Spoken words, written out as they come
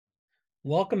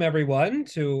Welcome, everyone,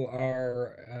 to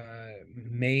our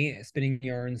May Spinning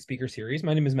Yarn speaker series.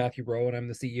 My name is Matthew Rowe, and I'm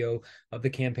the CEO of the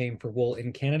Campaign for Wool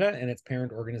in Canada and its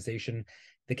parent organization,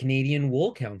 the Canadian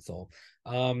Wool Council.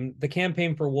 The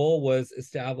Campaign for Wool was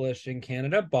established in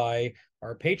Canada by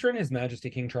our patron, His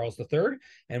Majesty King Charles III,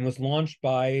 and was launched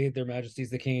by Their Majesties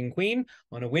the King and Queen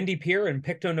on a windy pier in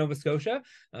Pictou, Nova Scotia,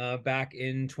 back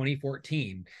in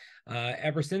 2014.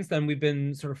 Ever since then, we've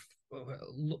been sort of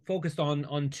focused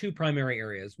on two primary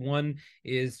areas. One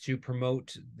is to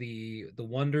promote the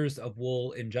wonders of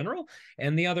wool in general,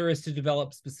 and the other is to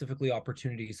develop specifically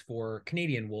opportunities for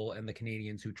Canadian wool and the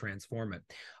Canadians who transform it.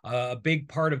 A big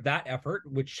part of that effort,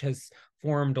 which has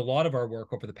formed a lot of our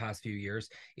work over the past few years,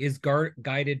 is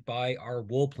guided by our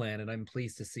wool plan. And I'm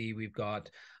pleased to see we've got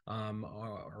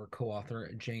our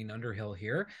co-author Jane Underhill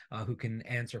here, who can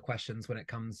answer questions when it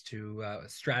comes to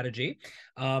strategy.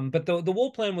 But the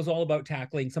wool plan was all about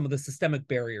tackling some of the systemic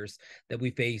barriers that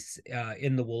we face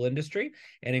in the wool industry,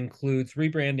 and includes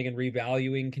rebranding and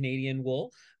revaluing Canadian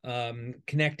wool,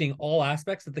 connecting all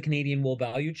aspects of the Canadian wool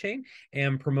value chain,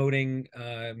 and promoting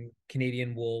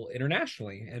Canadian wool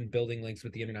internationally and building links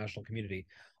with the international community.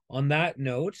 On that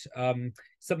note,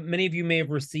 many of you may have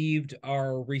received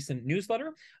our recent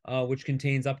newsletter, which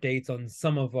contains updates on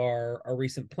some of our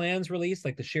recent plans released,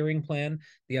 like the shearing plan,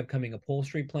 the upcoming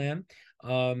upholstery plan.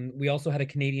 We also had a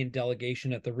Canadian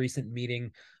delegation at the recent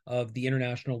meeting of the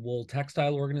International Wool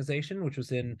Textile Organization, which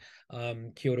was in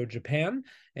Kyoto, Japan.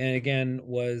 And again,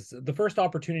 was the first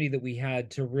opportunity that we had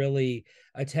to really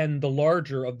attend the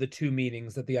larger of the two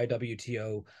meetings that the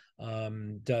IWTO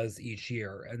does each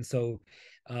year. And so,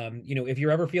 if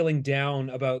you're ever feeling down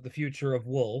about the future of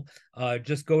wool,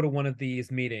 just go to one of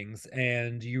these meetings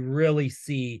and you really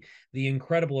see the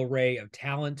incredible array of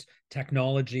talent,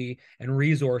 technology, and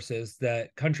resources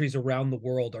that countries around the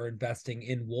world are investing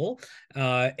in wool,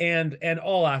 and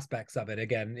all aspects of it.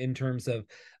 Again, in terms of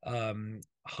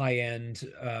high-end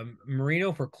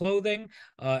merino for clothing,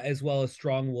 as well as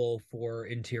strong wool for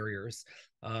interiors.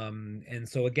 And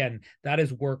so again, that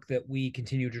is work that we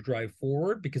continue to drive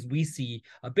forward because we see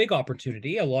a big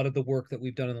opportunity. A lot of the work that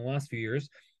we've done in the last few years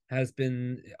has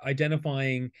been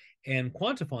identifying and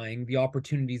quantifying the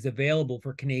opportunities available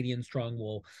for Canadian strong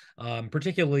wool,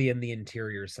 particularly in the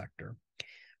interior sector.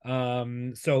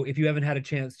 So if you haven't had a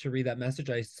chance to read that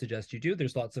message, I suggest you do.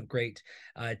 There's lots of great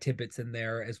tidbits in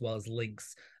there, as well as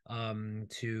links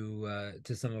to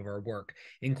some of our work,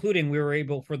 including we were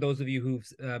able, for those of you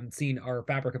who've seen our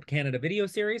Fabric of Canada video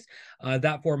series,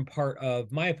 that formed part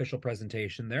of my official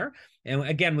presentation there, and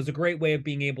again was a great way of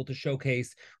being able to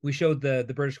showcase. We showed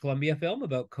the British Columbia film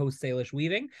about Coast Salish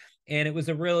weaving, and it was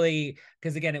a really,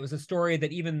 because again, it was a story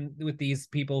that even with these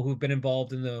people who've been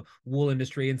involved in the wool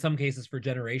industry, in some cases for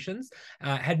generations,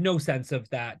 had no sense of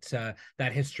that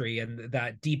history and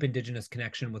that deep Indigenous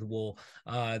connection with wool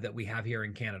that we have here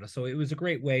in Canada. So it was a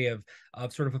great way of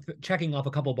sort of checking off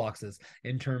a couple boxes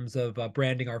in terms of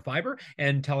branding our fiber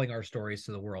and telling our stories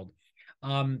to the world.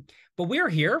 But we're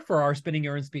here for our Spinning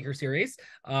Yarn speaker series,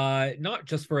 not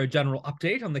just for a general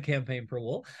update on the Campaign for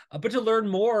Wool, but to learn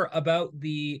more about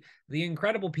the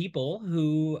incredible people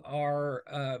who are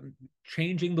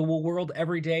changing the wool world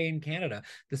every day in Canada.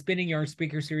 The Spinning Yarn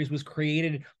speaker series was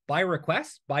created by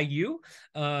request by you,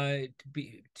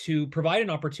 to provide an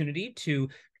opportunity to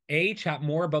chat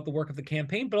more about the work of the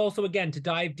campaign, but also, again, to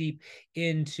dive deep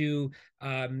into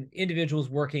individuals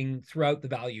working throughout the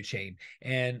value chain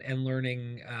and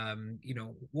learning,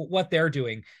 what they're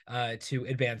doing to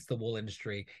advance the wool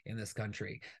industry in this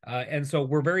country. And so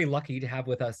we're very lucky to have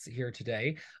with us here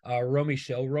today Romy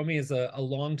Schill. Romy is a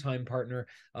longtime partner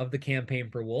of the Campaign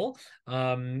for Wool.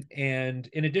 And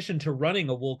in addition to running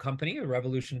a wool company, a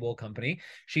Revolution Wool Company,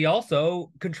 she also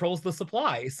controls the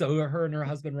supply. So her and her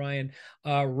husband, Ryan,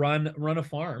 run a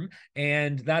farm,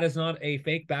 and that is not a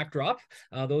fake backdrop.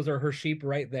 Those are her sheep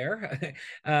right there.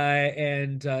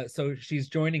 So she's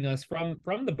joining us from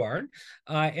the barn,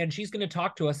 and she's going to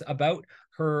talk to us about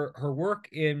her work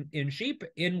in sheep,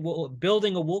 in wool,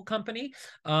 building a wool company,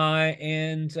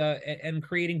 and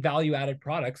creating value-added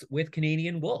products with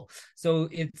Canadian wool. So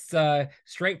it's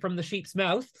straight from the sheep's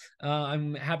mouth.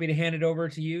 I'm happy to hand it over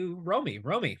to you, Romy.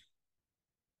 Romy.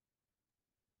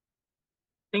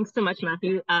 Thanks so much,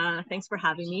 Matthew. Thanks for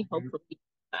having me. Hopefully you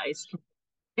guys can.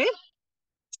 Okay.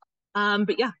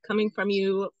 But yeah, coming from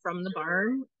you from the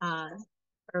barn,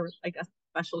 or I guess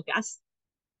special guest.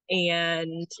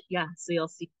 And yeah, so you'll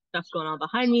see stuff going on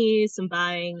behind me, some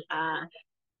buying.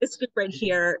 This group right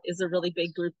here is a really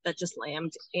big group that just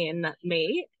lambed in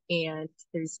May, and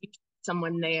there's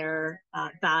someone there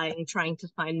buying, trying to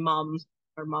find mom,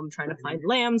 or mom trying to find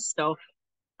lambs. So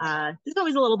There's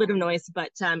always a little bit of noise,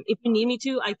 but if you need me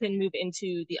to, I can move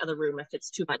into the other room if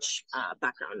it's too much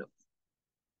background noise.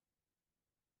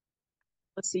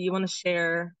 Let's see, you want to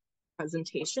share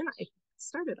presentation? I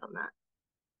started on that.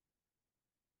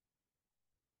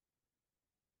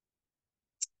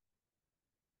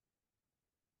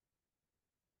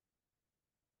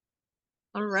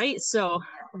 All right, so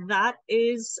that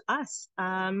is us.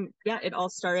 Yeah, it all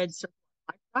started.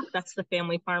 That's the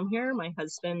family farm here. My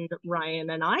husband Ryan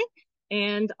and I,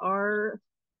 and our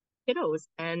kiddos.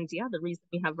 And yeah, the reason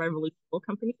we have Revolution Wool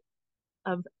Company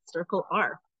of Circle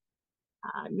R.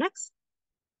 Next.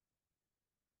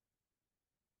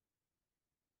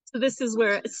 So this is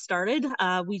where it started.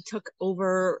 We took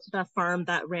over the farm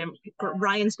that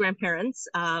Ryan's grandparents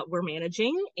were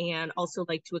managing, and also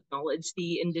like to acknowledge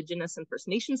the Indigenous and First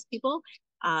Nations people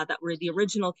that were the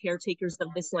original caretakers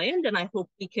of this land. And I hope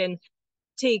we can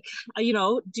take,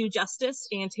 do justice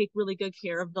and take really good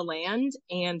care of the land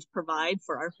and provide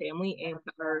for our family and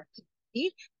our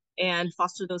community and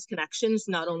foster those connections,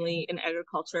 not only in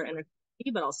agriculture and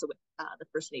community, but also with the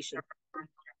First Nations.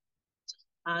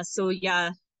 So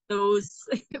yeah, those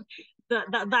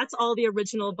that's all the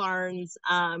original barns.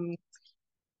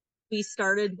 We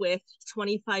started with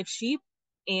 25 sheep,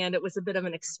 and it was a bit of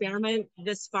an experiment.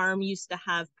 This farm used to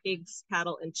have pigs,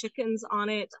 cattle, and chickens on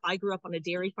it. I grew up on a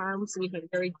dairy farm, so we had a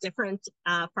very different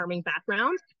farming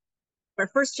background. Our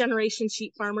first generation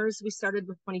sheep farmers, we started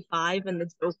with 25, and the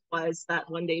joke was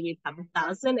that one day we'd have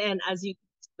 1,000. And as you can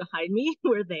see behind me,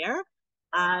 we're there.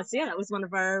 So yeah, that was one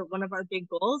of our big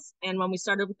goals. And when we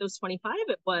started with those 25,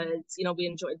 it was, we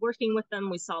enjoyed working with them.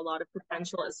 We saw a lot of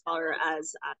potential as far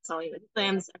as selling the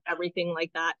lambs and everything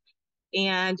like that.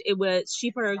 And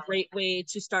sheep are a great way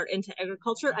to start into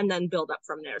agriculture and then build up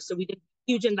from there. So we did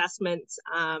huge investments.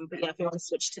 But yeah, if you want to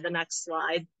switch to the next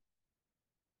slide.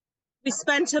 We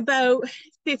spent about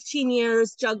 15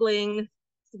 years juggling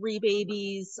 3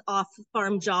 babies, off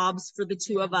farm jobs for the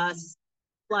 2 of us,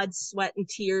 blood, sweat, and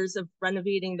tears of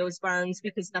renovating those barns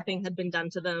because nothing had been done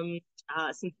to them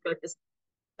since about the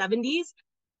 70s.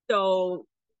 So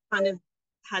kind of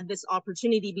had this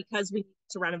opportunity because we needed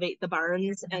to renovate the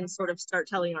barns and sort of start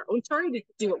telling our own story. We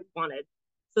could do what we wanted.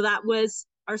 So that was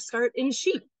our start in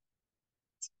sheep.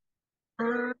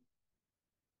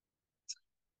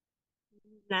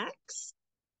 Next.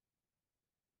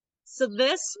 So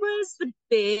this was the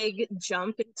big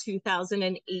jump in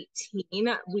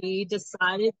 2018. We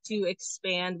decided to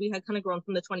expand. We had kind of grown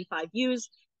from the 25 ewes.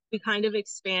 We kind of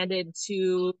expanded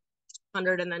to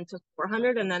 100 and then to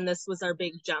 400. And then this was our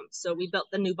big jump. So we built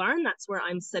the new barn. That's where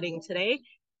I'm sitting today.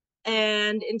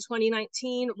 And in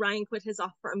 2019, Ryan quit his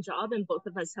off-farm job, and both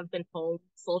of us have been home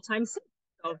full-time since.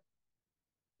 So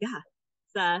yeah,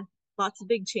 it's lots of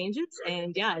big changes,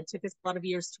 and yeah, it took us a lot of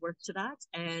years to work to that.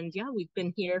 And yeah, we've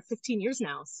been here 15 years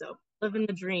now, so living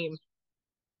the dream.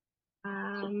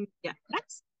 Yeah,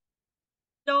 next.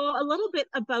 So a little bit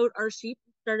about our sheep.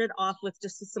 We started off with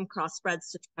just some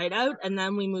crossbreds to try it out, and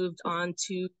then we moved on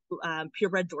to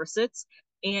purebred Dorsets.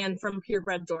 And from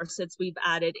purebred Dorsets, we've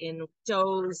added in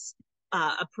does,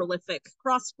 a prolific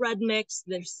crossbred mix.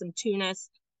 There's some Tunis,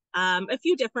 a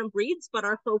few different breeds, but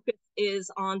our focus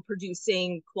is on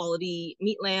producing quality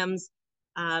meat lambs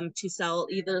to sell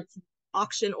either to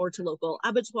auction or to local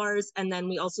abattoirs. And then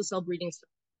we also sell breeding.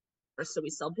 So we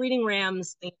sell breeding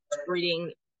rams and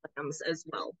breeding lambs as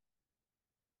well.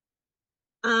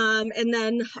 And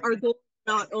then our goal is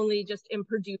not only just in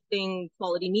producing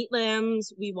quality meat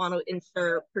lambs, we want to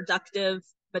ensure productive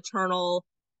maternal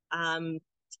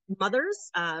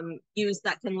mothers, ewes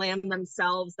that can lamb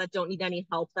themselves, that don't need any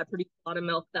help, that produce a lot of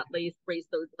milk, that raise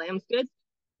those lambs good.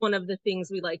 One of the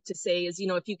things we like to say is,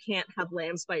 if you can't have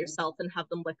lambs by yourself and have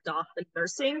them licked off and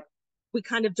nursing, we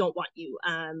kind of don't want you.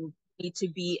 Need to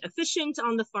be efficient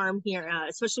on the farm here,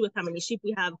 especially with how many sheep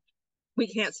we have. We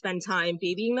can't spend time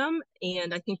babying them,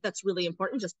 and I think that's really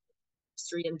important. Just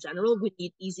industry in general, we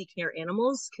need easy care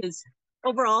animals, because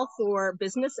overall, for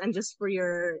business and just for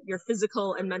your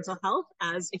physical and mental health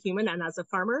as a human and as a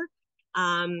farmer,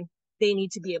 they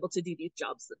need to be able to do these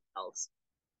jobs themselves.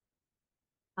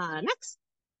 Next.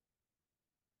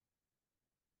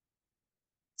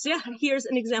 So yeah, here's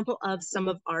an example of some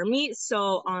of our meat.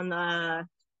 So on the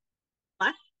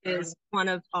left is one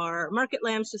of our market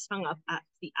lambs just hung up at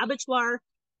the abattoir,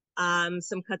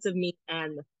 some cuts of meat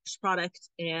and the fish product.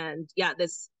 And yeah,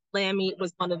 this lamb meat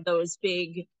was one of those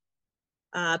big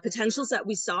potentials that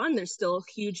we saw, and there's still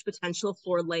huge potential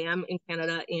for lamb in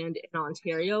Canada and in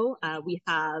Ontario. We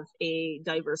have a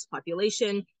diverse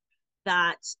population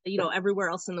that, everywhere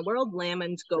else in the world, lamb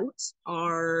and goat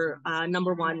are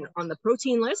 #1 on the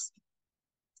protein list.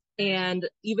 And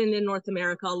even in North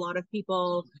America, a lot of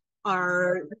people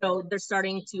are, they're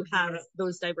starting to have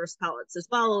those diverse palates as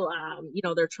well.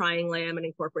 They're trying lamb and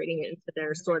incorporating it into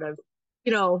their sort of,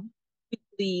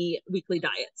 weekly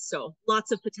diets. So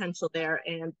lots of potential there,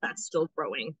 and that's still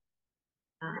growing.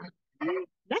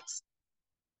 Next.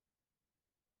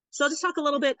 So I'll just talk a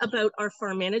little bit about our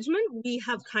farm management. We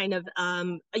have kind of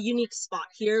a unique spot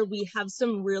here. We have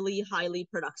some really highly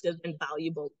productive and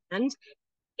valuable land.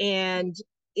 And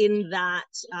in that,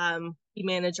 we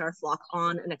manage our flock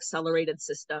on an accelerated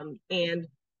system. And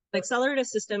the accelerated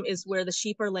system is where the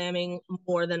sheep are lambing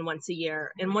more than once a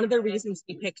year. And one of the reasons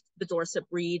we picked the Dorset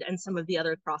breed and some of the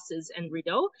other crosses and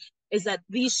Rideau is that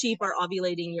these sheep are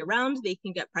ovulating year round. They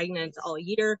can get pregnant all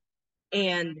year,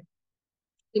 and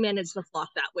we manage the flock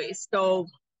that way. So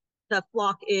the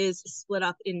flock is split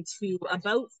up into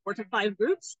about 4 to 5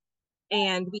 groups,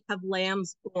 and we have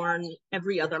lambs born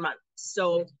every other month.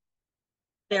 So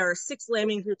there are 6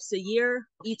 lambing groups a year.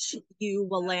 Each ewe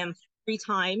will lamb 3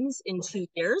 times in 2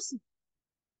 years.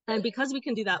 And because we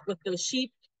can do that with those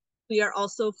sheep, we are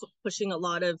also pushing a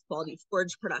lot of quality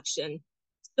forage production.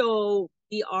 So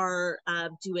we are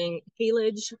doing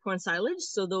haylage, corn silage.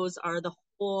 So those are the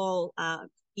whole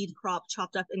feed crop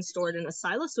chopped up and stored in a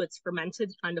silo. So it's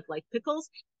fermented, kind of like pickles.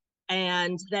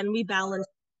 And then we balance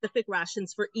specific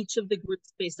rations for each of the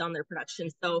groups based on their production.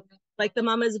 So like the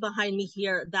mamas behind me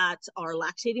here that are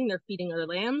lactating, they're feeding their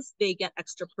lambs, they get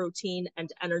extra protein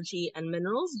and energy and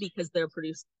minerals because they're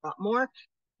producing a lot more,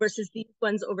 versus these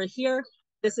ones over here.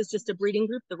 This is just a breeding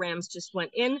group. The rams just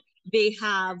went in. They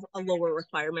have a lower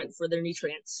requirement for their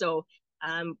nutrients. So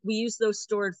we use those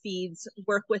stored feeds,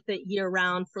 work with it year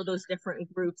round for those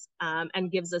different groups,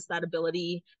 and gives us that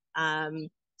ability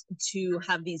to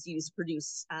have these ewes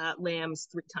produce lambs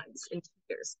 3 times in 2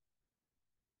 years.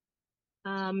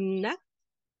 Next.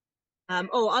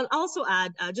 I'll also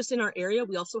add, just in our area,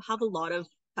 we also have a lot of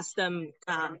custom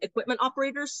equipment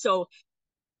operators. So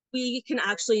we can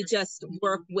actually just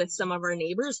work with some of our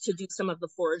neighbors to do some of the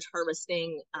forage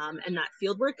harvesting and that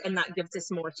field work, and that gives us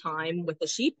more time with the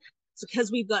sheep. So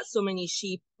because we've got so many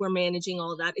sheep, we're managing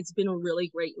all that. It's been a really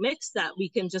great mix that we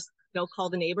can just call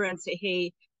the neighbor and say,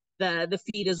 hey, the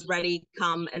feed is ready,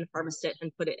 come and harvest it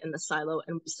and put it in the silo,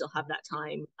 and we still have that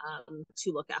time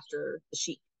to look after the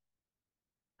sheep.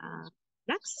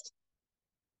 Next.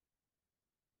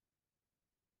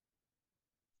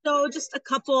 So just a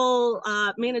couple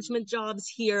management jobs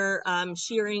here,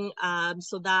 shearing.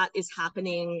 So that is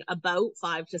happening about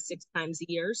 5 to 6 times a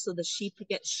year. So the sheep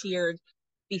get sheared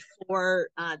before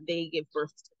they give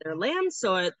birth to their lambs.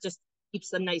 So it just keeps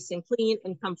them nice and clean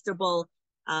and comfortable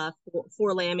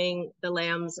for lambing. The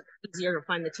lambs, easier to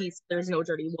find the teeth. There's no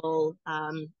dirty wool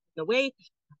in the way.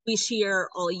 We shear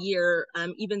all year,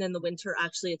 even in the winter.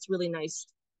 Actually, it's really nice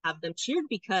to have them sheared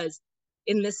because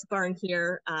in this barn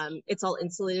here, it's all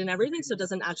insulated and everything, so it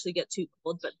doesn't actually get too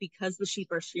cold. But because the sheep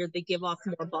are sheared, they give off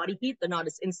more body heat. They're not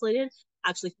as insulated.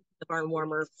 Actually, keep the barn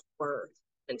warmer for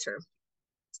winter.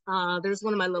 There's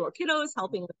one of my little kiddos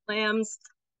helping with lambs,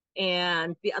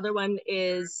 and the other one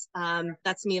is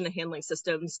that's me in the handling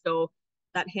system. So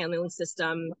that handling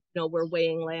system, we're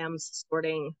weighing lambs,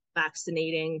 sorting,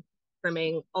 vaccinating,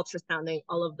 trimming, ultrasounding,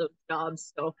 all of those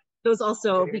jobs. So those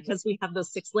also, because we have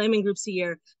those 6 lambing groups a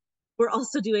year, we're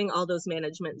also doing all those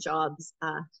management jobs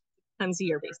times a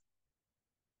year basically.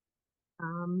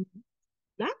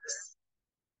 Next.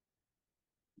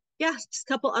 Yeah, just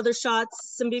a couple other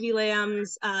shots, some baby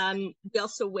lambs. We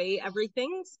also weigh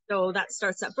everything. So that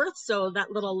starts at birth. So that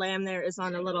little lamb there is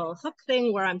on a little hook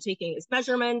thing where I'm taking his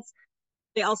measurements.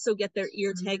 They also get their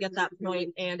ear tag at that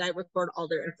point, and I record all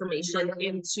their information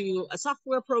into a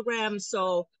software program.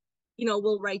 So,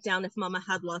 we'll write down if mama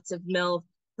had lots of milk,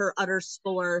 her udder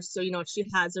score. So, if she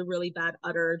has a really bad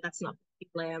udder, that's not for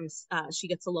feeding lambs. She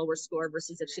gets a lower score,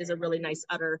 versus if she has a really nice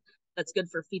udder that's good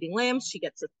for feeding lambs, she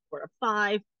gets a score of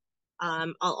 5.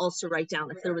 I'll also write down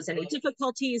if there was any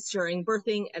difficulties during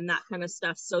birthing and that kind of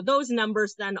stuff. So those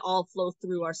numbers then all flow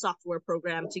through our software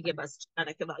program to give us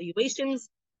genetic evaluations,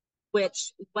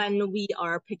 which when we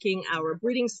are picking our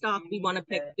breeding stock, we want to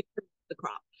pick the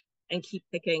crop and keep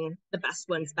picking the best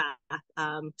ones back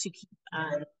to keep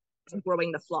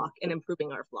growing the flock and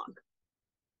improving our flock.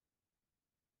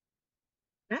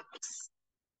 Next,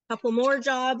 couple more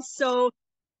jobs. So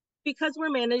because we're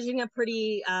managing a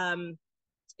pretty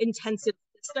intensive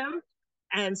system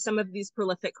and some of these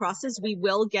prolific crosses, we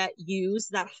will get ewes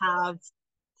that have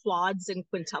quads and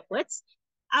quintuplets.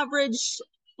 Average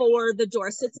for the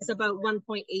Dorsets is about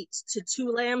 1.8 to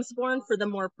 2 lambs born. For the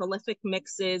more prolific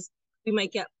mixes, we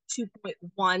might get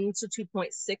 2.1 to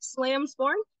 2.6 lambs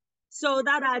born. So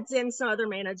that adds in some other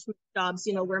management jobs.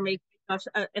 You know, we're making,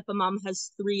 if a mom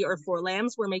has 3 or 4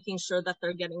 lambs, we're making sure that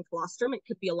they're getting colostrum. It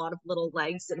could be a lot of little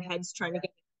legs and heads trying to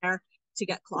get in there to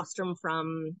get colostrum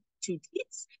from 2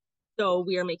 teats. So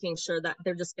we are making sure that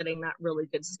they're just getting that really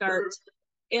good start.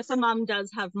 If a mom does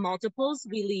have multiples,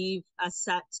 we leave a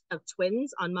set of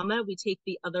twins on mama. We take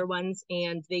the other ones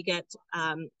and they get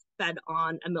fed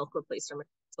on a milk replacer,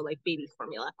 so like baby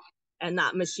formula. And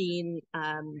that machine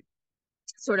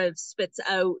sort of spits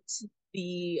out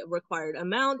the required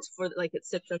amount for, like, it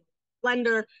sits in the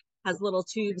blender, has little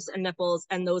tubes and nipples,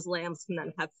 and those lambs can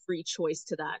then have free choice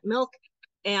to that milk.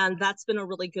 And that's been a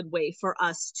really good way for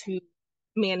us to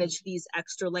manage these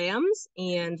extra lambs.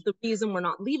 And the reason we're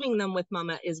not leaving them with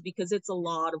mama is because it's a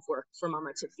lot of work for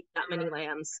mama to feed that many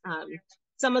lambs.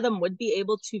 Some of them would be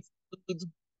able to feed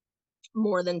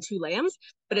more than 2 lambs,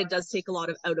 but it does take a lot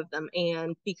out of them.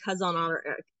 And because on our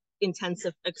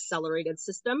intensive accelerated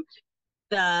system,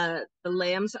 the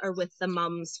lambs are with the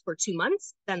mums for 2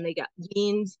 months, then they get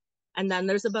weaned, and then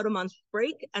there's about a month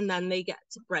break, and then they get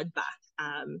bred back.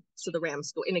 So the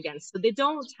rams go in again. So they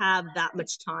don't have that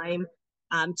much time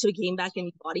to gain back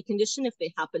any body condition if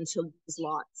they happen to lose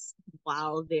lots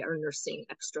while they are nursing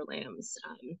extra lambs.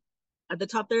 At the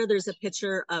top there, there's a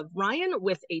picture of Ryan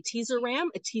with a teaser ram.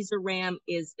 A teaser ram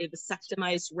is a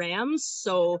vasectomized ram.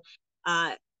 So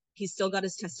he's still got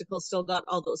his testicles, still got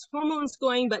all those hormones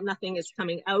going, but nothing is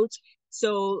coming out.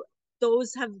 So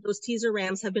those teaser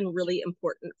rams have been really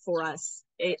important for us.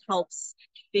 It helps,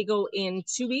 they go in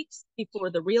 2 weeks before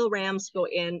the real rams go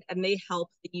in, and they help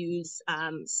the ewes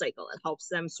cycle. It helps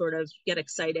them sort of get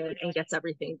excited and gets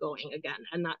everything going again.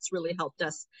 And that's really helped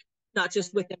us, not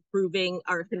just with improving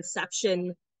our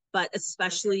conception, but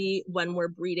especially when we're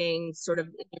breeding sort of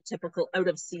in a typical out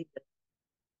of season.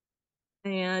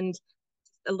 And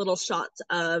a little shot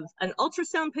of an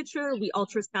ultrasound picture. We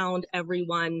ultrasound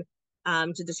everyone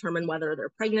to determine whether they're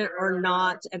pregnant or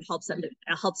not, and helps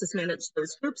us manage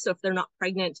those groups. So if they're not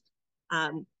pregnant,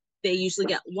 they usually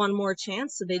get one more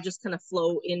chance. So they just kind of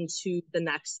flow into the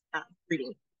next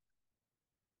breeding.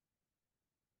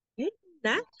 Okay,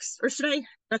 next, or should I?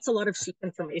 That's a lot of sheep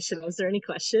information. Was there any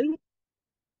question?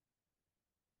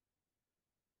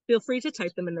 Feel free to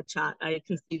type them in the chat. I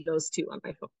can see those too on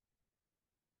my phone.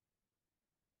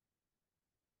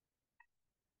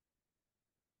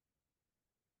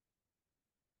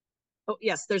 Oh,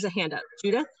 yes, there's a handout.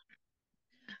 Judith?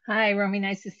 Hi, Romy.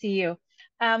 Nice to see you.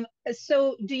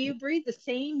 So do you breed the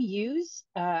same ewes?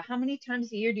 How many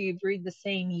times a year do you breed the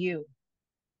same ewe?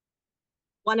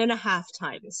 1.5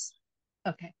 times.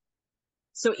 Okay.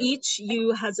 So each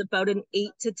ewe has about an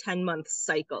 8 to 10 month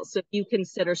cycle. So if you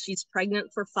consider she's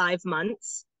pregnant for 5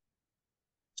 months,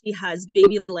 she has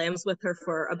baby lambs with her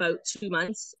for about 2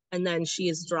 months, and then she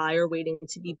is dry or waiting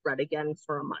to be bred again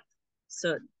for a month.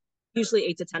 So usually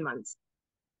 8 to 10 months.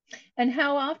 And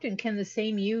how often can the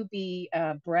same ewe be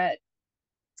bred?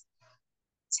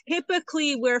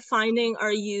 Typically, we're finding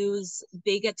our ewes,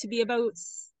 they get to be about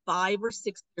 5 or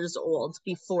 6 years old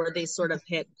before they sort of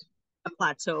hit a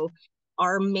plateau.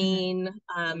 Our main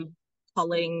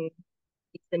culling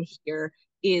in here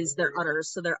is their udders.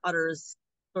 So their udders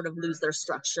sort of lose their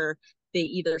structure. They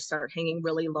either start hanging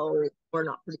really low or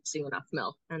not producing enough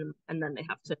milk, and then they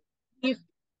have to leave.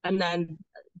 And then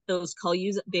those cull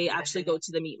ewes, they actually go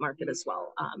to the meat market as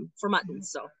well for mutton.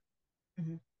 So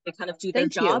they kind of do their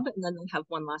job, and then they have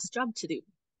one last job to do.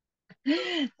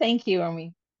 Thank you,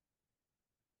 Romy.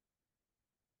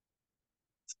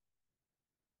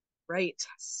 Right.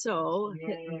 So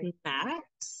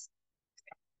next.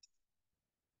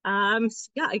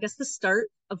 Yeah, I guess the start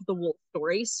of the wool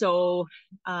story. So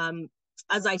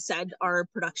as I said, our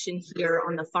production here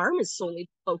on the farm is solely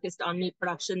focused on meat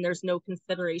production. There's no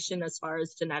consideration as far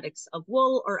as genetics of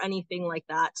wool or anything like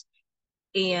that.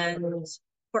 And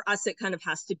for us, it kind of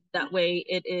has to be that way.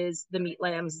 It is the meat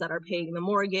lambs that are paying the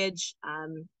mortgage.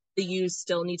 The ewes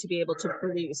still need to be able to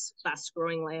produce fast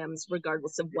growing lambs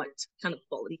regardless of what kind of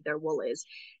quality their wool is.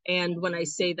 And when I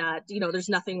say that, you know, there's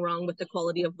nothing wrong with the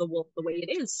quality of the wool the way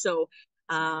it is. So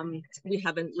we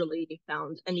haven't really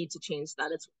found a need to change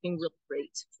that. It's working really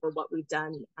great for what we've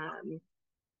done.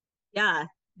 Yeah,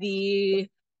 the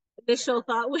initial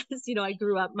thought was, you know, I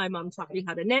grew up, my mom taught me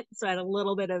how to knit, so I had a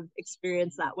little bit of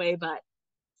experience that way, but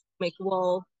make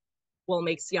wool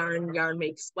makes yarn, yarn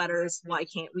makes sweaters. Why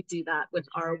can't we do that with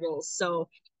our wool? So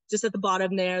just at the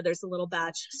bottom there, there's a little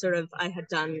batch, sort of, I had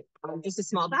done just a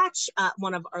small batch at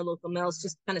one of our local mills,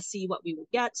 just to kind of see what we would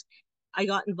get. I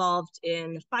got involved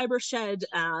in fibre shed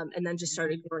and then just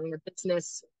started growing the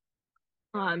business.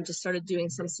 Just started doing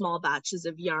some small batches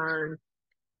of yarn,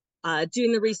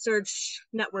 doing the research,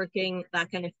 networking,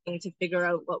 that kind of thing to figure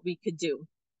out what we could do.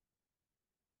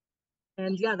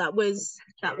 And yeah, that was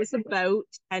about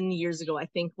 10 years ago, I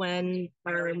think, when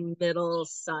our middle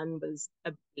son was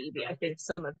a baby. I think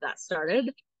some of that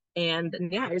started. And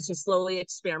yeah, it was just slowly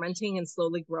experimenting and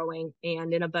slowly growing.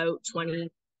 And in about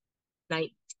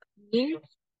 2019,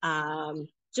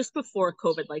 just before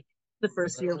COVID, like the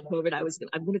first year of COVID, I'm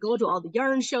gonna go to all the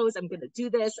yarn shows, I'm gonna do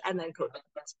this, and then COVID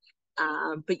hit.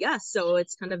 But yeah, so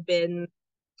it's kind of been,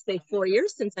 say, 4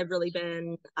 years since I've really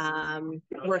been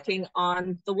working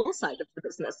on the wool side of the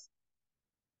business.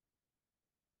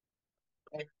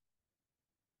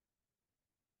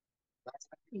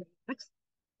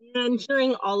 And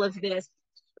during all of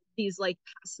these like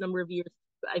past number of years,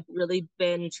 I've really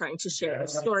been trying to share a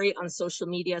story on social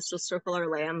media. So Circle Our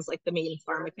Lambs, like the main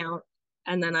farm account.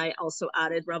 And then I also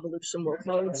added Revolution Wool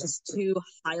Co. just to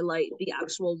highlight the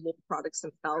actual wool products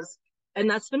themselves. And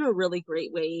that's been a really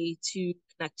great way to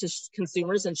connect to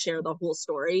consumers and share the whole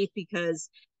story, because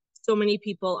so many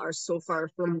people are so far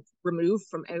removed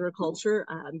from agriculture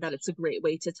that it's a great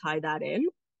way to tie that in,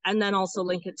 and then also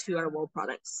link it to our wool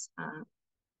products.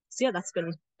 So yeah,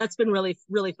 that's been really,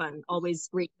 really fun. Always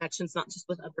great connections, not just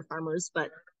with other farmers,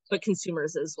 but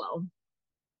consumers as well.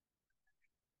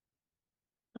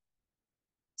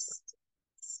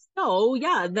 So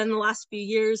yeah, then the last few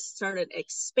years started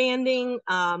expanding.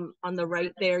 On the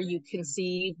right there, you can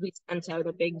see we sent out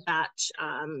a big batch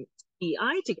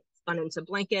BI to get spun into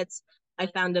blankets. I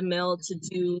found a mill to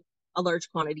do a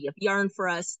large quantity of yarn for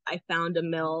us. I found a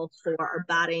mill for our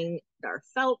batting and our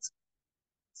felt.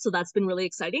 So that's been really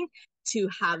exciting to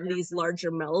have these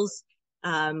larger mills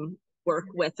work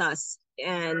with us.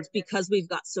 And because we've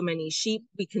got so many sheep,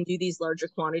 we can do these larger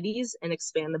quantities and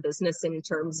expand the business in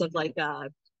terms of like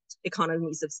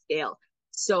economies of scale.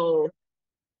 So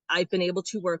I've been able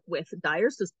to work with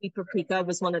dyers. So Sweet Paprika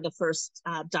was one of the first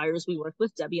dyers we worked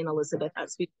with. Debbie and Elizabeth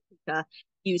at Sweet Paprika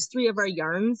used 3 of our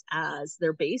yarns as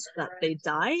their base that they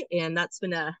dye. And that's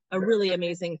been a really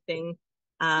amazing thing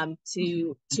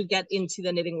to get into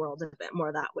the knitting world a bit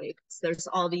more that way. There's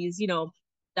all these,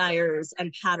 dyers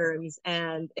and patterns,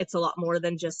 and it's a lot more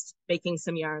than just making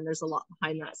some yarn. There's a lot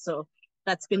behind that. So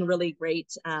that's been really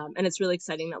great. And it's really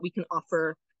exciting that we can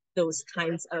offer those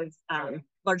kinds of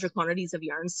larger quantities of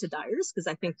yarns to dyers, because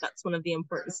I think that's one of the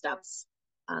important steps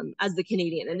as the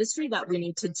Canadian industry that we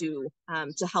need to do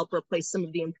to help replace some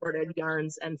of the imported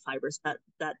yarns and fibers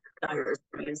that dyers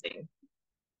are using.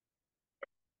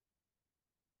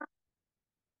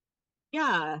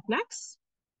 Yeah, next.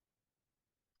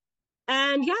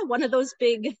 And yeah, one of those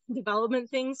big development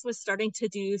things was starting to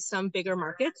do some bigger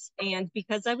markets. And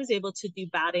because I was able to do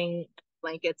batting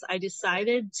blankets, I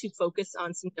decided to focus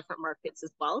on some different markets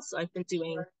as well. So I've been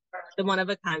doing the One of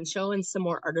a Kind show and some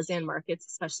more artisan markets,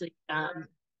 especially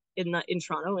in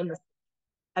Toronto,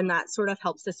 and that sort of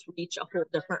helps us reach a whole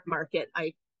different market.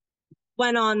 I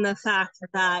went on the fact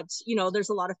that there's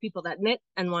a lot of people that knit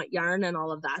and want yarn and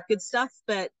all of that good stuff,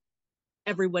 but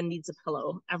everyone needs a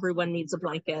pillow, everyone needs a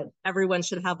blanket, everyone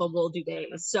should have a wool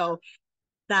duvet. So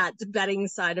that bedding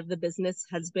side of the business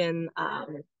has been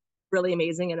really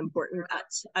amazing and important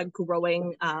at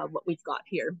growing what we've got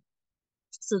here.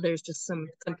 So there's just some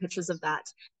pictures of that.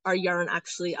 Our yarn,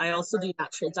 actually, I also do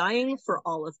natural dyeing for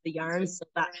all of the yarns, so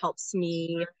that helps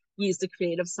me use the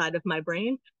creative side of my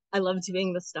brain. I love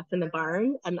doing the stuff in the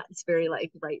barn, and that's very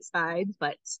like right side,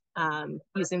 but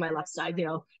using my left side,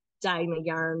 dyeing the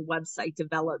yarn, website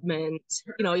development,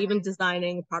 even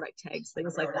designing product tags,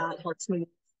 things like that helps me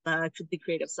the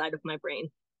creative side of my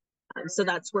brain. So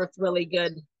that's worked really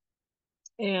good.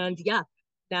 And yeah,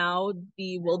 now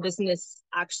the wool business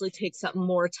actually takes up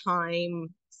more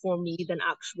time for me than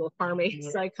actual farming.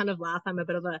 So I kind of laugh. I'm a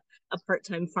bit of a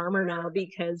part-time farmer now,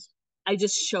 because I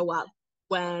just show up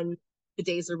when the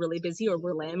days are really busy or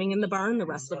we're lambing in the barn. The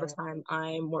rest of the time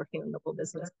I'm working in the wool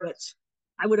business, which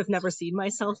I would have never seen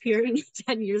myself here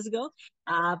 10 years ago.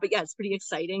 But yeah, it's pretty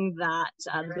exciting that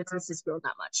the business has grown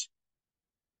that much.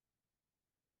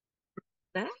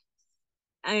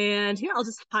 And here, I'll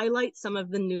just highlight some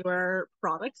of the newer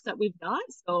products that we've got.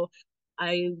 So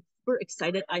I'm super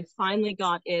excited. I finally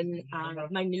got in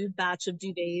my new batch of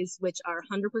duvets, which are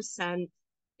 100%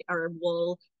 our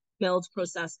wool milled,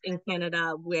 processed in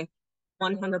Canada with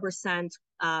 100%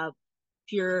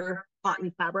 pure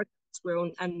cotton fabric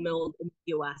grown and milled in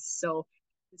the US. So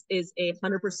this is a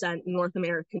 100% North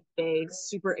American duvet.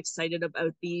 Super excited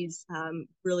about these.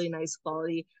 Really nice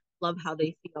quality. Love how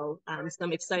they feel. So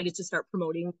I'm excited to start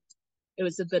promoting. It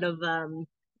was a bit of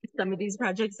some of these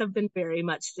projects have been very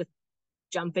much just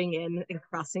jumping in and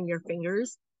crossing your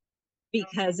fingers.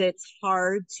 because it's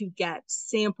hard to get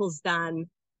samples done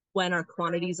when our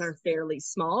quantities are fairly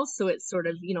small. So it's sort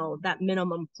of, you know, that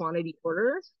minimum quantity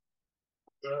order.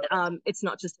 It's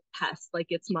not just a test, like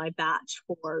it's my batch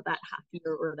for that half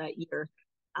year or that year.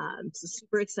 So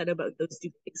super excited about those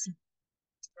two things.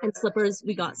 And slippers,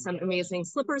 we got some amazing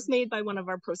slippers made by one of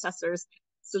our processors.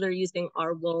 So they're using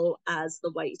our wool as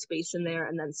the white base in there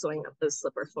and then sewing up those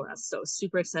slippers for us. So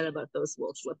super excited about those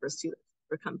wool slippers too.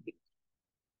 They're comfy.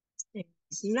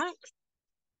 Next.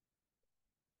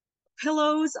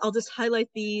 Pillows, I'll just highlight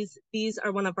these. These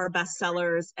are one of our best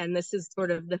sellers, and this is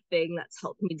sort of the thing that's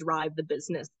helped me drive the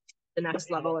business to the next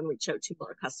level and reach out to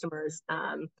more customers.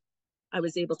 I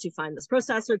was able to find this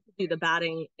processor to do the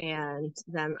batting, and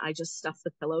then I just stuffed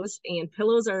the pillows. And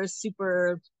pillows are a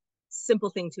super simple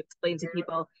thing to explain to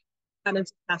people. Kind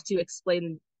of have to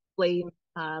explain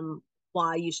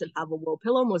why you should have a wool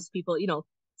pillow. Most people, you know,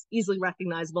 it's easily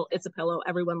recognizable. It's a pillow.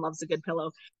 Everyone loves a good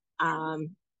pillow.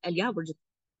 And yeah, we're just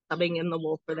subbing in the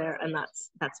wool for there, and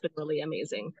that's been really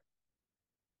amazing.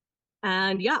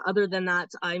 And yeah, other than that,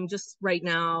 I'm just right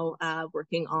now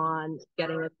working on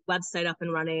getting a website up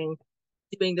and running,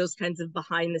 doing those kinds of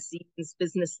behind the scenes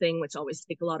business thing, which always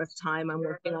take a lot of time. I'm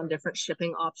working on different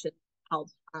shipping options to help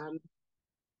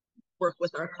work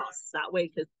with our costs that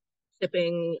way, because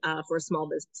shipping for a small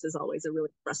business is always a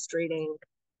really frustrating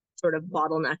sort of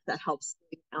bottleneck that helps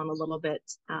down a little bit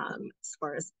as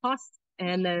far as costs.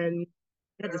 And then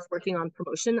just working on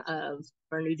promotion of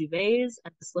our new duvets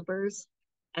and the slippers.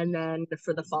 And then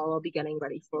for the fall, I'll be getting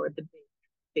ready for the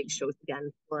big shows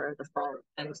again for the fall.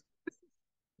 And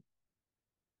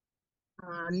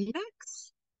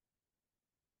next.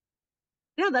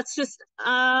 Yeah, that's just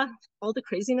all the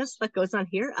craziness that goes on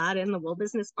here. Add in the wool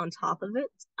business on top of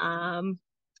it.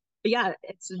 But yeah,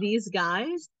 it's these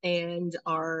guys and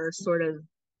our sort of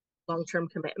long-term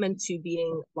commitment to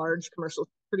being large commercial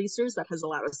producers that has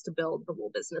allowed us to build the wool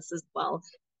business as well.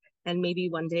 And maybe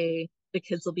one day the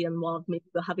kids will be involved. Maybe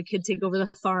we'll have a kid take over the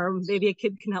farm. Maybe a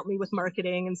kid can help me with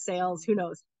marketing and sales. Who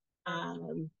knows?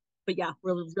 But yeah,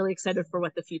 we're really excited for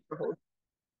what the future holds.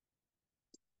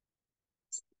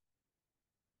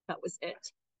 That was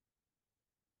it.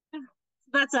 Yeah,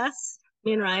 that's us,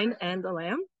 me and Ryan and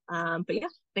Alam. But yeah,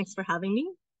 thanks for having me.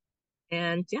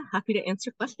 And yeah, happy to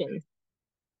answer questions.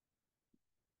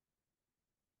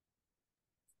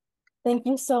 Thank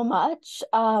you so much.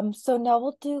 So now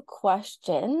we'll do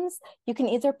questions. You can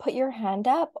either put your hand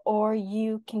up or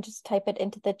you can just type it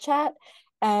into the chat,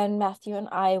 and Matthew and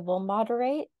I will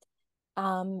moderate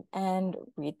and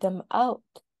read them out.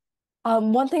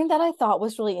 One thing that I thought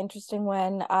was really interesting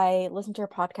when I listened to your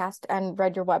podcast and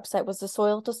read your website was the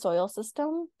soil to soil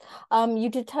system. You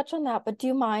did touch on that, but do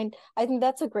you mind? I think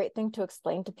that's a great thing to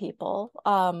explain to people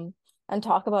and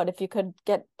talk about. If you could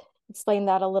explain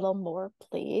that a little more,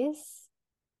 please.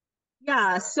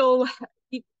 Yeah, so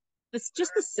it's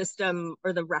just the system,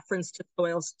 or the reference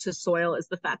to soil is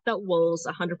the fact that wool is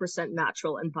 100%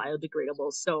 natural and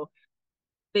biodegradable. So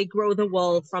they grow the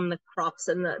wool from the crops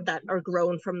that are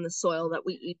grown from the soil that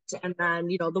we eat. And then,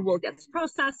 you know, the wool gets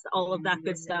processed, all of that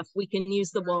good stuff. We can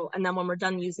use the wool. And then when we're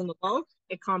done using the wool,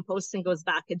 it composts and goes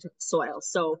back into the soil.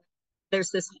 So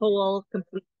there's this whole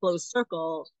complete closed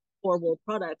circle for wool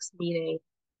products, meaning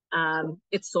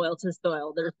it's soil to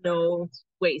soil. There's no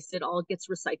waste. It all gets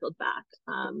recycled back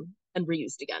and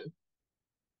reused again.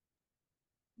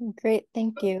 Great,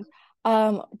 thank you.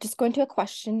 Just going to a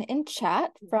question in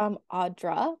chat from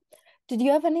Audra. Did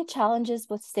you have any challenges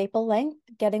with staple length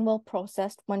getting wool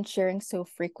processed when shearing so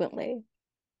frequently?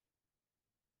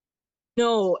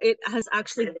 No, it has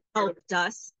actually helped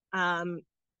us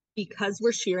because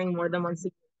we're shearing more than once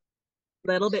a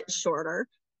little bit shorter.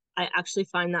 I actually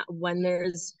find that when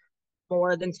there's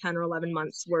more than 10 or 11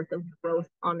 months worth of growth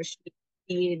on a sheet,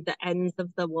 the ends of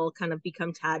the wool kind of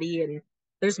become tatty, and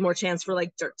there's more chance for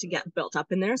like dirt to get built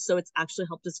up in there. So it's actually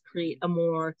helped us create a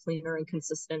more cleaner and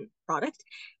consistent product.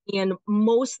 And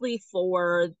mostly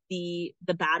for the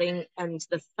batting and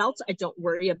the felt, I don't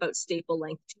worry about staple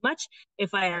length too much.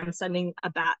 If I am sending a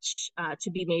batch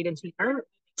to be made into yarn, make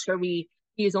sure we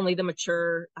use only the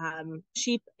mature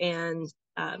sheep, and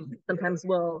sometimes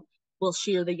we'll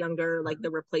shear the younger, like the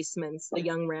replacements, the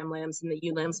young ram lambs and the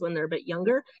ewe lambs when they're a bit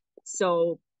younger.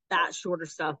 So that shorter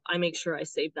stuff, I make sure I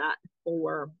save that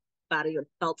for batting and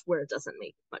felt where it doesn't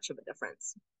make much of a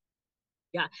difference.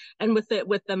 Yeah, and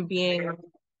with them being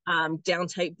down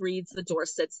type breeds, the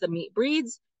Dorsets, the meat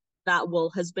breeds, that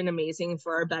wool has been amazing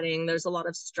for our bedding. There's a lot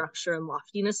of structure and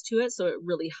loftiness to it, so it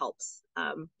really helps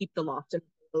keep the loft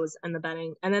and the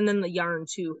bedding. And then the yarn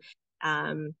too,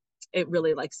 it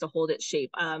really likes to hold its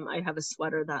shape. I have a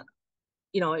sweater that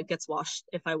it gets washed.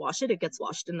 If I wash it, it gets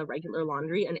washed in the regular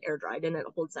laundry and air dried, and it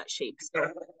holds that shape.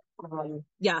 So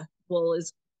yeah, wool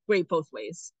is great both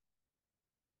ways.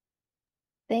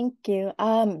 Thank you.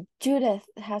 Judith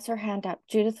has her hand up.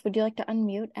 Judith, would you like to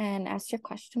unmute and ask your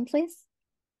question, please?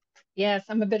 Yes,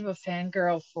 I'm a bit of a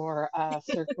fangirl for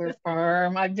Circular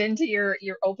Farm. I've been to your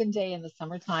open day in the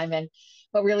summertime, and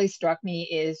what really struck me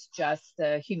is just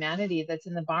the humanity that's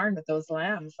in the barn with those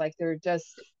lambs. Like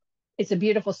it's a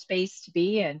beautiful space to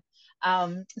be in. So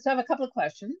I have a couple of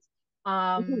questions.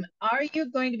 Are you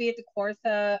going to be at the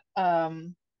Kawartha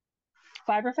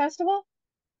Fibre Festival?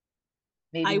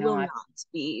 Maybe I not. will not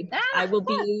be. I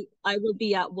will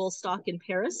be at Woolstock in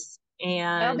Paris,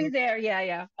 and I'll be there.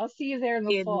 Yeah. I'll see you there in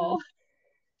the fall.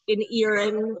 In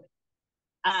Erin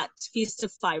at Feast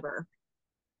of Fibre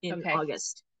in Okay.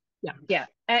 August. Yeah. Yeah.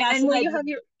 And will you have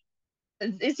your...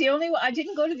 It's the only one. I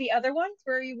didn't go to the other ones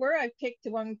where you were. I picked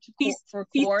the one for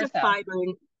Feast Kawartha. of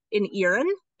Fibre in Erin.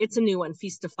 It's a new one,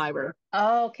 Feast of Fibre.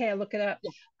 Oh, okay. I'll look it up.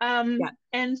 Yeah.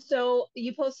 And so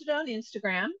you posted on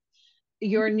Instagram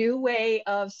your new way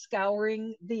of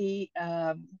scouring the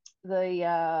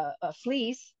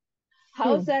fleece.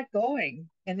 How's that going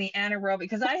in the anaerobic?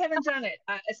 Because I haven't done it.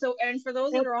 And for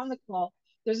those that are on the call,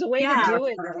 there's a way to do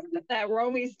it that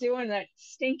Romy's doing that's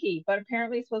stinky, but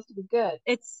apparently it's supposed to be good.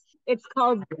 It's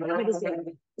called, what is it?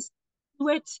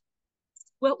 Split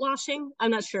washing.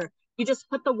 I'm not sure. You just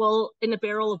put the wool in a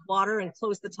barrel of water and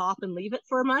close the top and leave it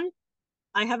for a month.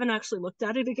 I haven't actually looked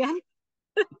at it again.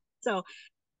 So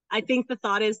I think the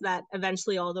thought is that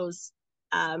eventually all those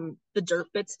the dirt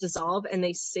bits dissolve and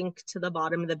they sink to the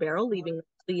bottom of the barrel, leaving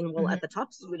clean wool at the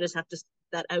top. So we just have to scoop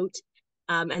that out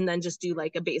and then just do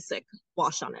like a basic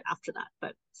wash on it after that.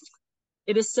 But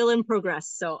it is still in progress.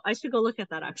 So I should go look at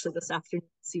that actually this afternoon,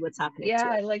 see what's happening. Yeah,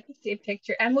 I'd like to see a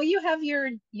picture. And will you have your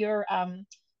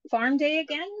farm day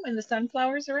again when the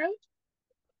sunflowers are out?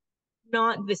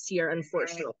 Not this year,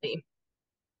 unfortunately.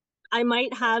 I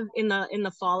might have in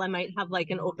the fall, I might have like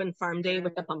an open farm day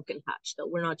with a pumpkin patch, though.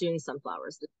 We're not doing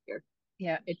sunflowers this year.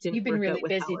 Yeah, you've been really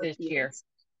busy this year.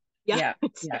 Yeah.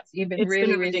 You've been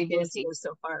really busy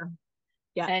so far.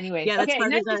 Yeah. Anyway, yeah, okay,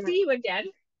 nice to see you again.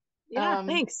 Yeah,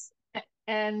 thanks.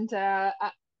 And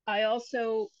I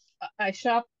also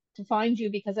shop to find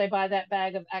you because I buy that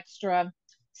bag of extra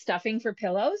stuffing for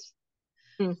pillows.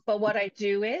 But what I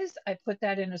do is I put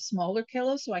that in a smaller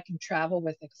pillow so I can travel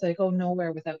with it because I go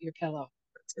nowhere without your pillow.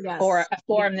 Yes. Or a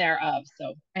form thereof.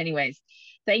 So anyways,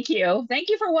 thank you. Thank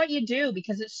you for what you do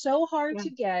because it's so hard to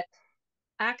get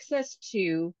access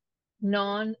to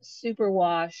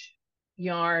non-superwash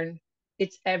yarn.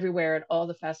 It's everywhere at all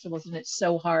the festivals and it's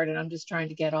so hard and I'm just trying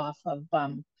to get off of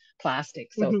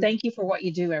plastic. So thank you for what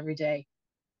you do every day.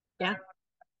 Yeah.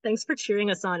 Thanks for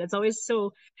cheering us on. It's always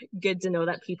so good to know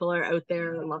that people are out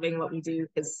there loving what we do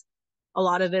because a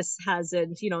lot of this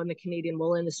hasn't, in the Canadian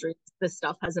wool industry, this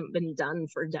stuff hasn't been done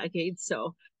for decades.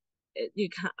 So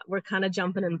we're kind of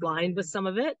jumping in blind with some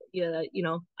of it.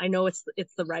 I know it's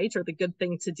the right or the good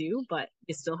thing to do, but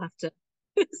you still have to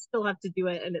do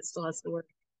it and it still has to work.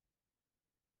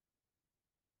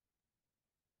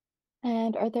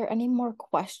 And are there any more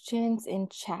questions in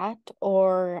chat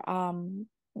or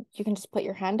you can just put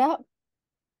your hand up?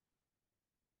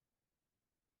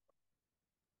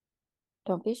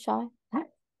 Don't be shy.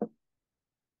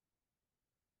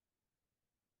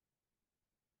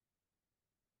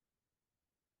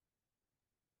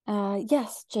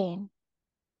 Yes, Jane.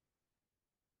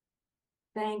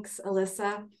 Thanks,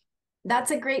 Alyssa.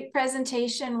 That's a great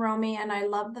presentation, Romy, and I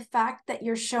love the fact that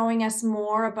you're showing us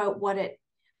more about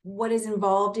what is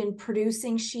involved in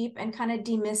producing sheep and kind of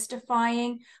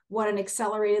demystifying what an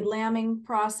accelerated lambing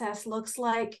process looks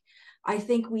like. I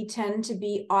think we tend to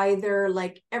be either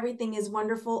like everything is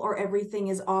wonderful or everything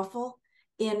is awful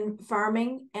in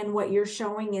farming. And what you're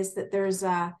showing is that there's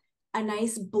a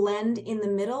nice blend in the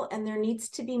middle and there needs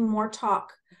to be more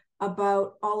talk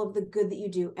about all of the good that you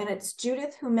do. And it's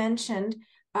Judith who mentioned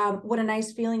what a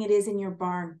nice feeling it is in your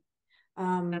barn.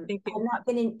 I've not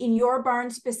been in your barn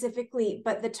specifically,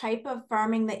 but the type of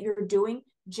farming that you're doing,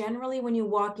 generally when you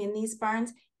walk in these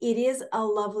barns, it is a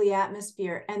lovely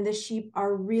atmosphere and the sheep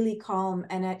are really calm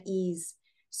and at ease.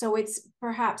 So it's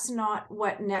perhaps not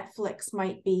what Netflix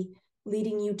might be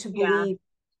leading you to believe.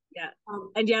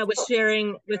 And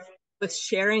with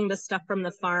sharing the stuff from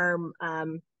the farm,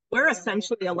 we're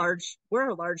essentially a large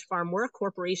farm. We're a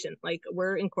corporation, like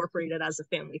we're incorporated as a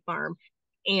family farm.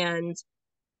 And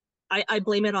I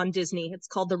blame it on Disney. It's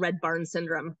called the Red Barn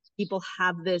Syndrome. People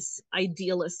have this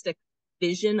idealistic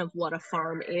vision of what a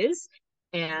farm is.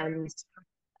 And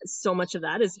so much of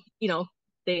that is,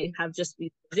 they have just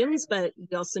these visions, but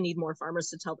we also need more farmers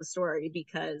to tell the story,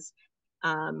 because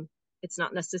it's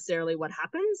not necessarily what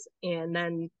happens, and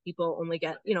then people only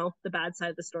get, you know, the bad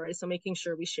side of the story. So making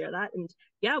sure we share that. And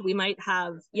yeah, we might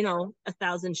have, you know,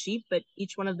 1,000 sheep, but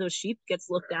each one of those sheep gets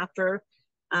looked after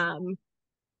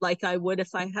like I would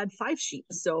if I had 5 sheep.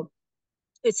 So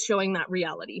it's showing that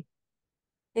reality.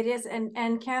 It is,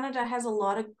 and Canada has a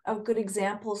lot of good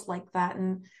examples like that,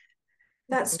 and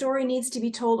that story needs to be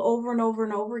told over and over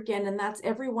and over again, and that's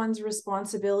everyone's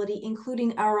responsibility,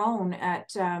 including our own at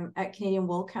Canadian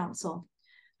Wool Council.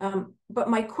 But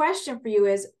my question for you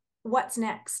is, what's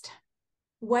next?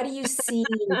 What do you see?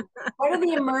 What are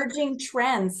the emerging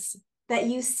trends that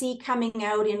you see coming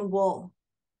out in wool?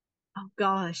 Oh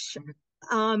gosh.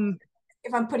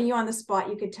 If I'm putting you on the spot,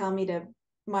 you could tell me to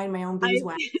mind my own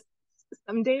beeswax.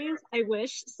 Some days I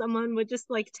wish someone would just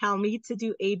like tell me to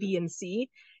do A, B, and C.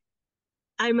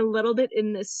 I'm a little bit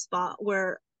in this spot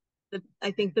where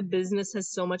I think the business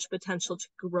has so much potential to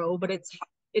grow, but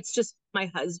it's just my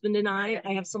husband and I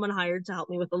have someone hired to help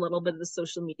me with a little bit of the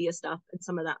social media stuff and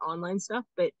some of that online stuff.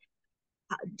 But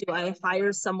do I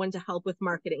hire someone to help with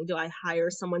marketing? Do I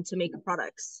hire someone to make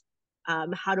products?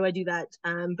 How do I do that?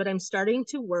 But I'm starting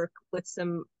to work with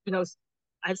some, you know,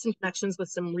 I have some connections with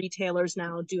some retailers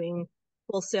now doing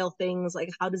wholesale things.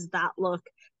 Like, how does that look?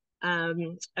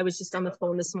 I was just on the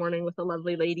phone this morning with a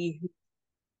lovely lady who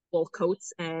wool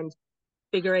coats, and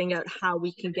figuring out how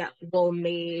we can get wool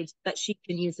made that she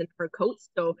can use in her coats.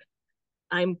 So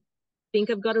I think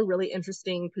I've got a really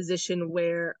interesting position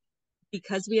where,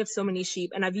 because we have so many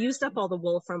sheep, and I've used up all the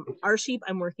wool from our sheep,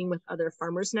 I'm working with other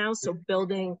farmers now. So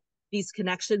building these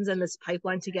connections and this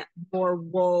pipeline to get more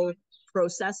wool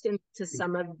processed into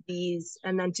some of these,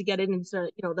 and then to get it into,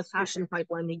 you know, the fashion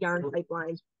pipeline, the yarn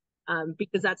pipeline,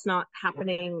 because that's not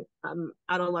happening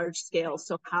at a large scale.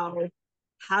 So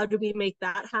how do we make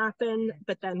that happen,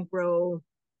 but then grow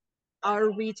our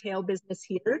retail business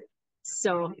here?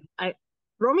 So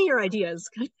throw me your ideas.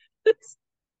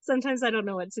 Sometimes I don't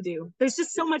know what to do. There's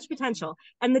just so much potential.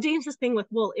 And the dangerous thing with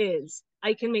wool is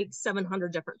I can make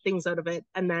 700 different things out of it,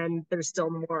 and then there's still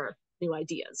more new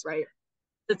ideas, right?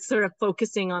 It's sort of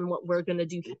focusing on what we're going to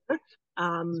do here.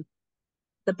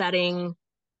 The bedding,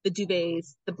 the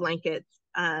duvets, the blankets.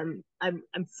 I'm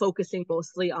focusing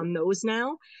mostly on those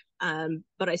now,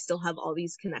 but I still have all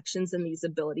these connections and these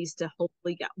abilities to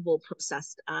hopefully get wool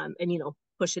processed, and, you know,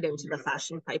 push it into the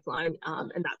fashion pipeline,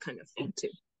 and that kind of thing too.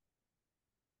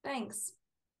 Thanks.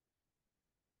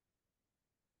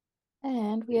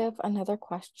 And we have another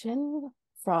question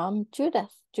from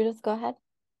Judith. Judith, go ahead.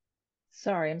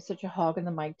 Sorry, I'm such a hog in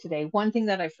the mic today. One thing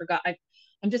that I forgot,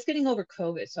 I'm just getting over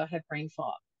COVID, so I had brain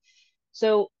fog.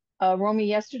 So, Romy,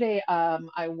 yesterday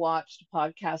I watched a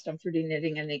podcast on fruity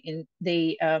knitting, and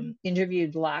they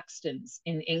interviewed Laxton's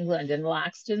in England, and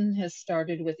Laxton has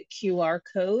started with a QR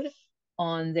code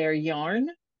on their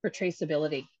yarn for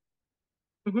traceability.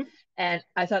 Mm-hmm. And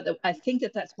I think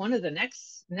that that's one of the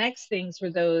next things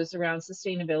for those around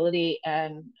sustainability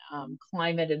and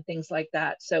climate and things like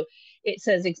that. So it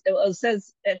says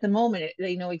at the moment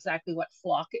they know exactly what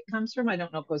flock it comes from. I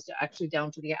don't know if it goes actually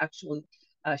down to the actual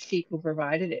sheep who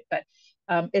provided it, but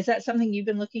is that something you've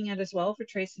been looking at as well for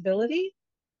traceability?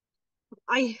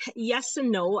 Yes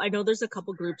and no. I know there's a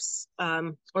couple groups,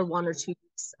 or one or two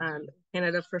groups,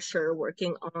 Canada for sure,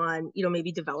 working on, you know,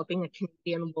 maybe developing a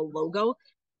Canadian wool logo.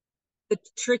 The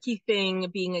tricky thing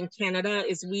being in Canada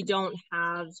is we don't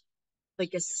have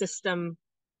like a system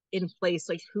in place,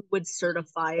 like who would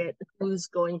certify it, who's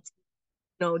going to,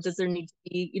 you know, does there need to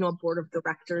be, you know, a board of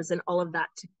directors and all of that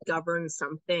to govern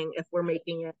something if we're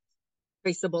making it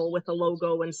traceable with a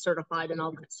logo and certified and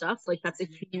all that stuff. Like, that's a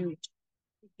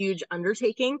huge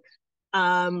undertaking.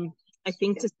 I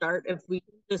think to start, if we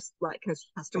just let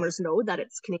customers know that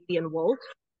it's Canadian wool,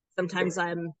 sometimes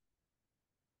I'm,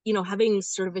 you know, having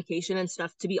certification and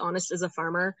stuff, to be honest, as a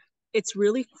farmer, it's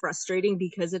really frustrating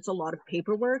because it's a lot of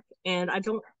paperwork, and I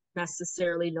don't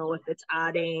necessarily know if it's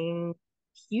adding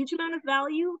a huge amount of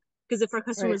value, because if our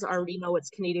customers already know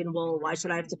it's Canadian wool, why should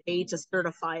I have to pay to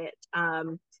certify it?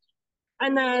 And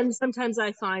then sometimes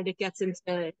I find it gets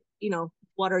into, you know,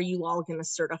 what are you all going to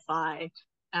certify?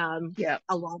 A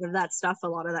lot of that stuff, a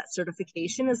lot of that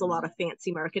certification is a lot of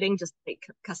fancy marketing just to make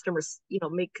customers, you know,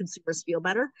 make consumers feel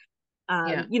better.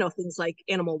 You know, things like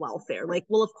animal welfare. Like,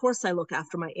 well, of course I look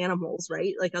after my animals,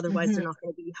 right? Like, otherwise they're not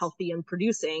going to be healthy and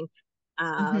producing.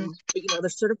 But, you know,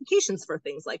 there's certifications for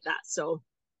things like that. So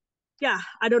yeah,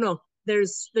 I don't know.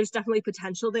 There's definitely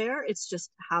potential there. It's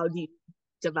just, how do you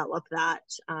develop that,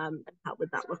 and how would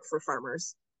that look for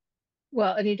farmers?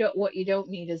 Well, and what you don't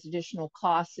need is additional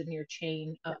costs in your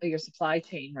chain, your supply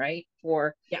chain, right?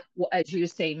 For, Yeah. well, as you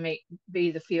say,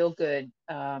 be the feel good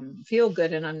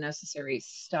and unnecessary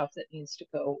stuff that needs to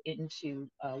go into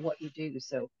what you do.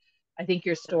 So, I think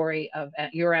your story of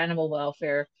your animal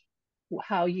welfare,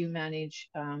 how you manage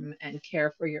and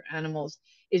care for your animals,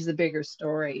 is the bigger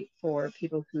story for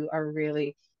people who are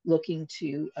really looking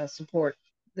to support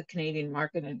the Canadian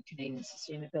market and Canadian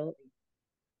sustainability.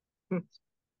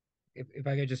 If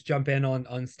I could just jump in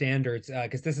on standards,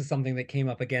 because this is something that came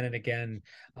up again and again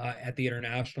at the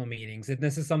international meetings, and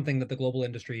this is something that the global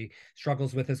industry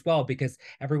struggles with as well, because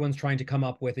everyone's trying to come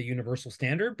up with a universal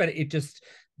standard, but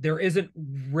there isn't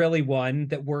really one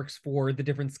that works for the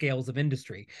different scales of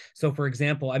industry. So, for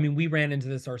example, I mean, we ran into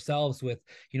this ourselves with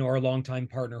our longtime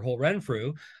partner Whole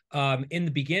Renfrew. In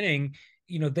the beginning,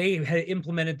 they had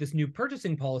implemented this new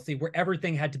purchasing policy where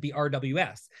everything had to be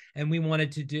RWS, and we wanted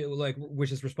to do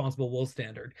which is responsible wool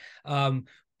standard.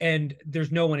 And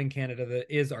there's no one in Canada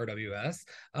that is RWS,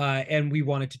 and we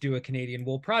wanted to do a Canadian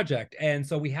wool project. And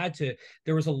so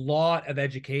there was a lot of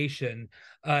education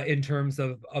in terms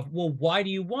of, well, why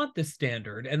do you want this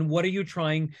standard? And what are you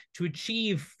trying to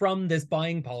achieve from this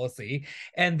buying policy?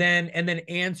 And then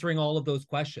answering all of those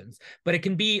questions. But it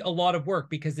can be a lot of work,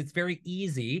 because it's very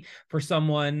easy for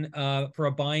someone, for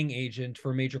a buying agent for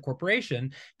a major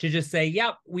corporation, to just say,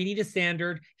 yep, we need a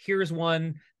standard. Here's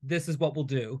one. This is what we'll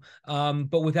do.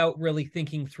 But without really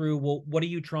thinking through, well, what are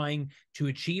you trying to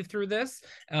achieve through this?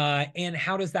 And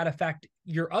how does that affect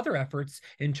your other efforts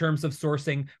in terms of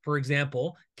sourcing, for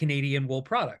example, Canadian wool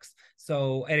products?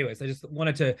 So anyways, I just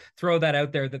wanted to throw that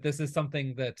out there, that this is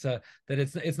something that that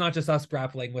it's not just us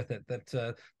grappling with it, that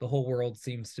the whole world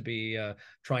seems to be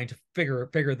trying to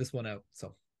figure this one out.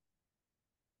 So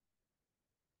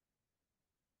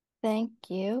Thank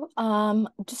you.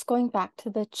 Just going back to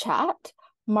the chat,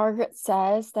 Margaret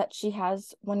says that she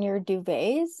has one-year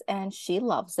duvets and she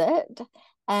loves it.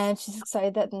 And she's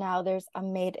excited that now there's a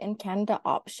made in Canada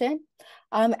option.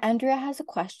 Andrea has a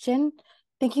question.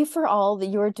 Thank you for all that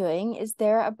you are doing. Is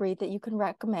there a breed that you can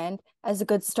recommend as a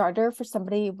good starter for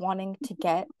somebody wanting to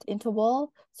get into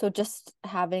wool? So just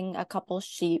having a couple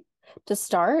sheep to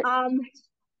start.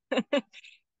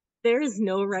 There is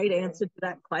no right answer to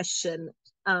that question.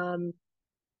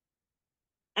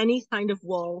 Any kind of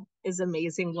wool is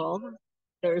amazing wool.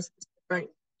 There's different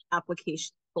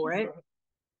applications for it.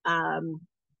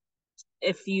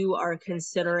 If you are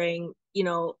considering,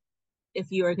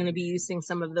 if you are going to be using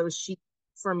some of those sheep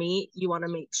for meat, you want to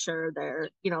make sure they're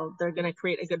going to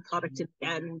create a good product in the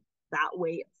end that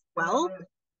way as well.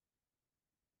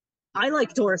 I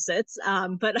like Dorsets,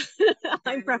 but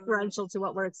I'm preferential to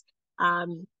what works.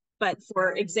 But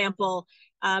for example,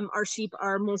 our sheep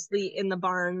are mostly in the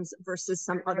barns versus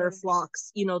some other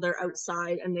flocks, they're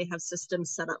outside and they have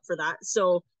systems set up for that.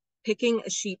 So picking a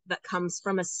sheep that comes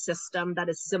from a system that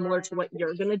is similar to what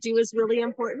you're going to do is really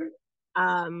important.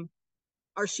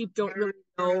 Our sheep don't really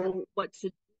know what to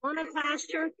do on a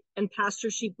pasture, and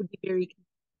pasture sheep would be very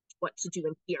confused what to do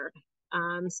in here.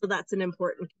 So that's an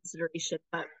important consideration.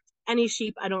 But any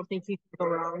sheep, I don't think you can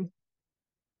go wrong.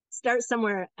 Start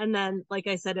somewhere, and then, like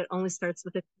I said, it only starts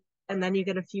with and then you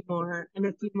get a few more and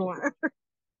a few more.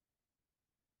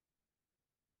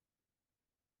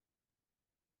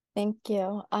 Thank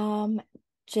you.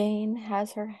 Jane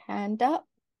has her hand up.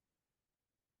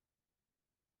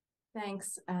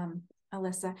 Thanks,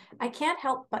 Alyssa. I can't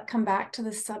help but come back to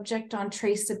the subject on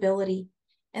traceability.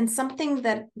 And something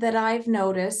that I've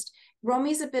noticed,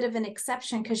 Romy's a bit of an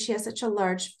exception because she has such a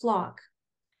large flock.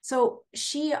 So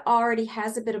she already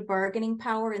has a bit of bargaining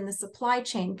power in the supply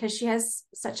chain because she has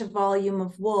such a volume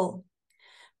of wool.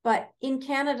 But in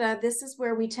Canada, this is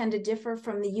where we tend to differ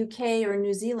from the UK or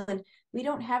New Zealand. We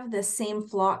don't have the same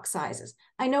flock sizes.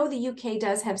 I know the UK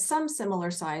does have some similar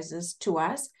sizes to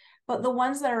us, but the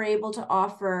ones that are able to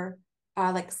offer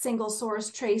like single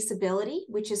source traceability,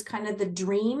 which is kind of the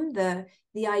dream, the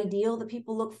ideal that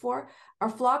people look for, our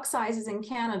flock sizes in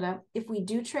Canada, if we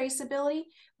do traceability,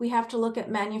 we have to look at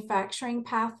manufacturing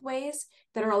pathways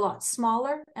that are a lot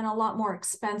smaller and a lot more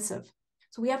expensive.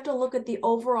 So we have to look at the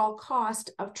overall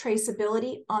cost of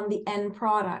traceability on the end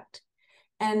product.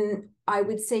 And I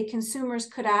would say consumers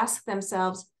could ask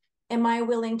themselves, am I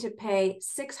willing to pay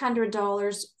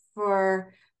 $600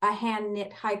 for a hand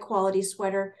knit high quality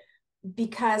sweater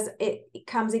because it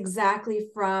comes exactly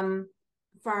from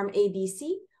farm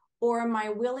ABC, or am I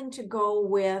willing to go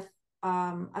with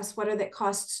a sweater that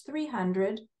costs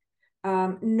 $300,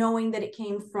 knowing that it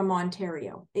came from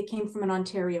Ontario? It came from an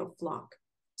Ontario flock.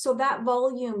 So that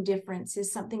volume difference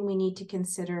is something we need to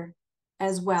consider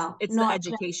as well. It's not the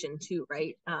education too,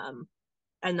 right?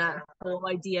 And that whole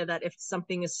idea that if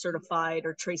something is certified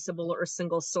or traceable or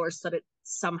single source, that it's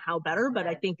somehow better. But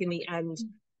I think in the end,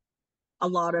 a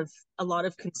lot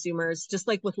of consumers, just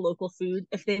like with local food,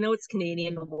 if they know it's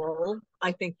Canadian wool,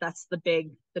 I think that's the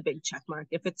big check mark.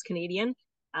 If it's Canadian,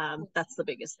 that's the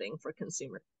biggest thing for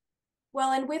consumers.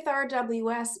 Well, and with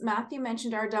RWS, Matthew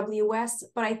mentioned RWS,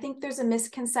 but I think there's a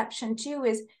misconception too,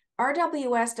 is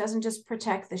RWS doesn't just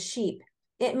protect the sheep.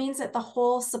 It means that the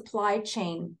whole supply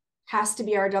chain has to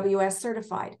be RWS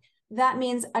certified. That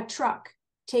means a truck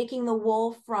taking the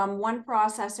wool from one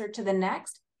processor to the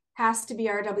next has to be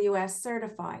RWS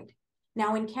certified.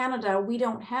 Now in Canada, we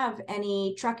don't have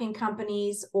any trucking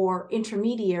companies or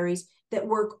intermediaries that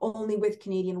work only with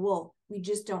Canadian wool. We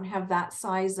just don't have that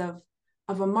size of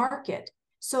a market.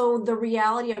 So the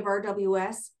reality of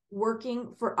RWS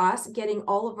working for us, getting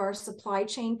all of our supply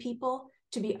chain people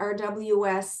to be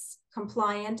RWS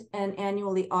compliant and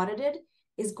annually audited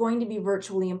is going to be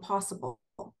virtually impossible.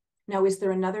 Now, is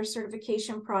there another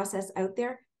certification process out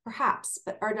there? Perhaps,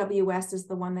 but RWS is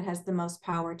the one that has the most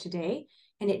power today,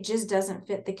 and it just doesn't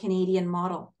fit the Canadian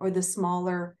model or the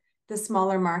smaller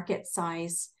market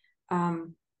size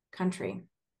country.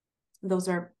 Those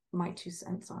are my 2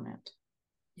 cents on it.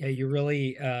 Yeah, you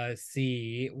really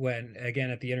see when,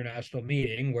 again, at the international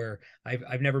meeting, where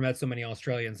I've never met so many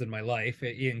Australians in my life,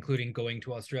 including going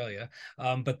to Australia,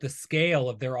 but the scale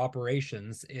of their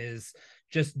operations is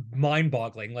just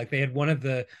mind-boggling. Like, they had one of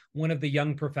the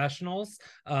young professionals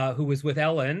who was with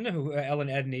Ellen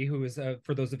Edney, who is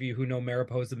for those of you who know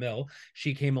Mariposa Mill,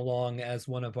 she came along as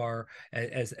one of our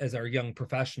as our young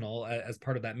professional as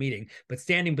part of that meeting. But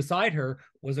standing beside her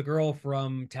was a girl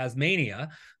from Tasmania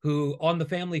who, on the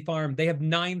family farm, they have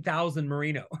 9,000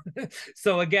 merino.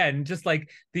 So again, just like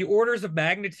the orders of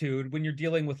magnitude when you're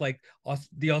dealing with like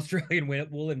the Australian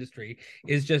wool industry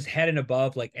is just head and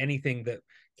above like anything that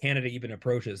Canada even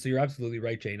approaches. So you're absolutely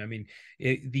right, Jane. I mean,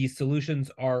 these solutions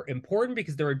are important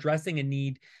because they're addressing a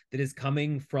need that is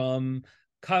coming from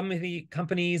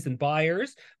companies and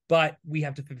buyers, but we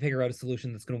have to figure out a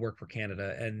solution that's going to work for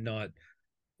Canada and not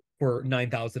for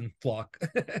 9,000 flock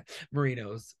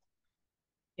merinos.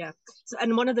 Yeah. So,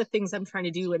 and one of the things I'm trying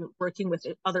to do and working with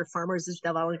other farmers is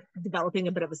developing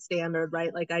a bit of a standard,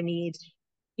 right? Like, I need,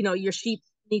 your sheep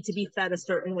need to be fed a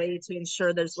certain way to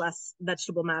ensure there's less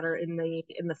vegetable matter in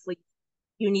the fleece.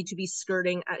 You need to be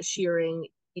skirting at shearing.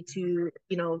 You need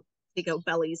to, take out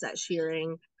bellies at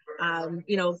shearing,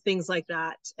 things like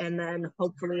that. And then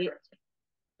hopefully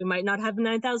we might not have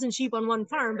 9,000 sheep on one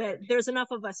farm, but there's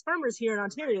enough of us farmers here in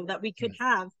Ontario that we could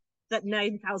have that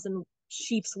 9,000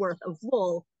 sheep's worth of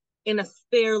wool in a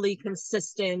fairly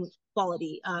consistent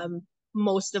quality.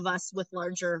 Most of us with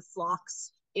larger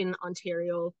flocks in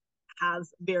Ontario have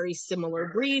very similar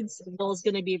breeds. Wool is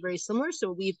going to be very similar,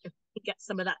 so if we get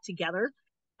some of that together,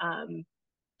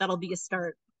 that'll be a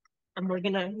start. And we're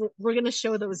gonna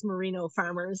show those merino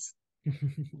farmers.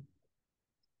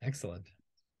 Excellent.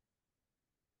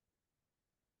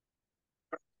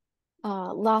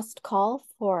 Last call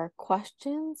for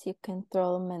questions. You can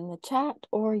throw them in the chat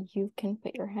or you can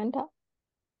put your hand up.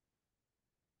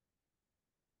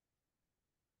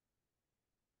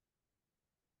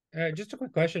 Just a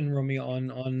quick question, Romy,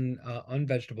 on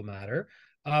vegetable matter.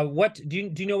 What do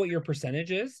you know what your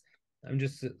percentage is? I'm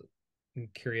just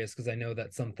curious because I know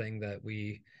that's something that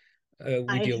we deal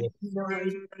with.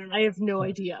 I have no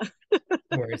idea.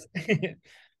 No worries.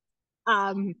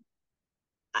 I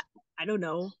don't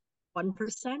know,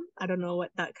 1%. I don't know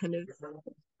what that kind of,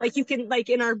 like, you can, like,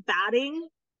 in our batting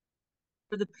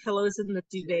for the pillows and the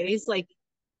duvets, like,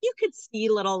 you could see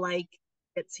little like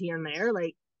bits here and there,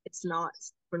 like it's not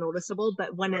super noticeable,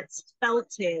 but when it's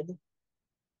felted,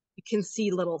 you can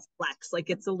see little flecks, like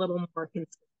it's a little more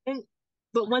consistent.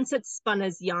 But once it's spun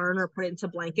as yarn or put into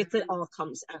blankets, it all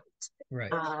comes out.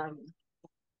 Right.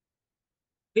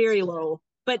 Very low.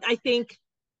 But I think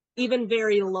even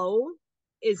very low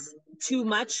is too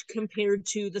much compared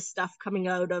to the stuff coming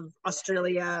out of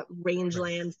Australia,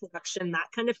 rangeland production, that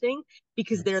kind of thing,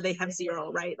 because there they have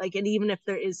zero, right? Like, and even if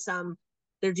there is some,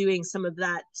 they're doing some of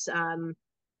that,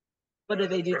 what do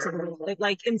they do to the,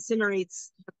 like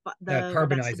incinerates the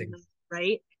carbonizing,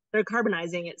 right? They're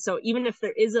carbonizing it. So even if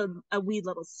there is a wee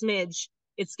little smidge,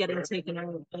 it's getting taken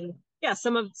out. And yeah,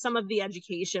 some of the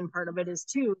education part of it is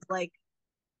too, like,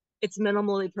 it's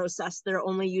minimally processed. They're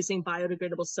only using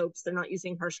biodegradable soaps. They're not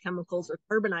using harsh chemicals or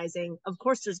carbonizing. Of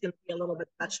course, there's going to be a little bit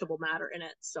of vegetable matter in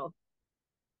it. So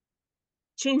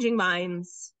changing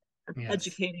minds,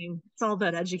 educating. It's all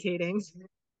about educating.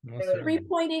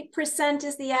 3.8%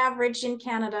 is the average in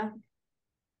Canada.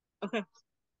 Okay.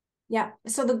 Yeah.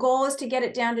 So the goal is to get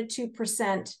it down to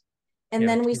 2%. And Yeah,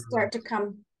 then we totally.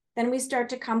 start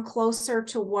to come closer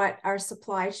to what our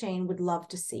supply chain would love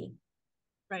to see.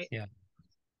 Right. Yeah.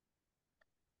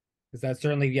 Because that's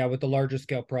certainly, yeah, with the larger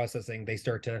scale processing, they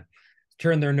start to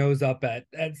turn their nose up at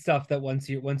stuff that once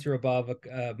you're above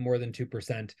more than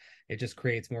 2%, it just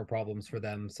creates more problems for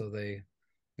them. So they,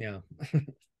 yeah.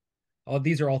 All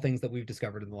these are all things that we've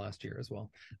discovered in the last year as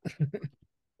well.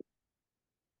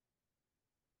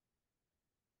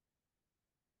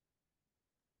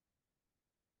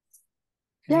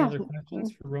 Any other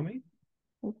questions for Romy?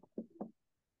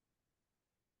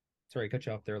 Sorry, cut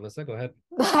you off there, Alyssa. Go ahead.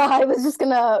 I was just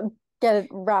gonna get it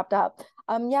wrapped up.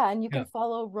 Yeah, and you can Yeah.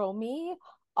 follow Romy,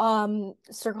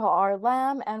 Circle R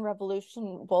Lamb and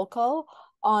Revolution Woolco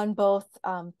on both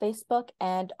Facebook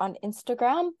and on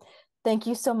Instagram. Thank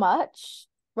you so much,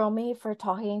 Romy, for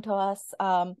talking to us.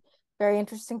 Very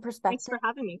interesting perspective. Thanks for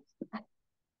having me.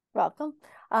 Welcome.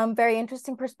 Very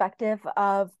interesting perspective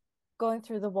of going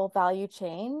through the wool value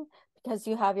chain, because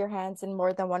you have your hands in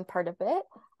more than one part of it.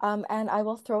 And I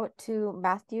will throw it to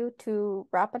Matthew to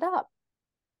wrap it up.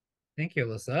 Thank you,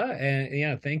 Alyssa. And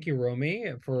yeah, thank you,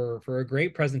 Romy, for a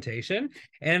great presentation.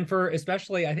 And for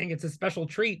especially, I think it's a special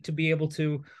treat to be able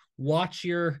to watch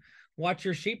your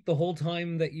sheep the whole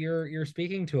time that you're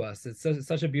speaking to us. It's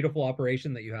such a beautiful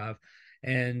operation that you have.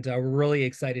 And we're really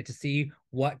excited to see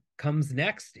what comes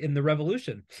next in the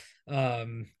revolution.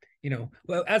 You know,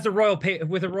 well, as a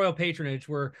with a royal patronage,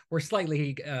 we're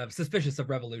slightly suspicious of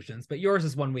revolutions, but yours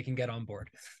is one we can get on board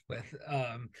with.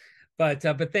 But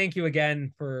thank you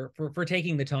again for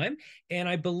taking the time. And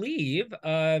I believe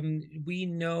we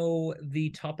know the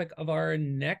topic of our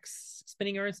next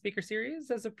Spinning Yarn Speaker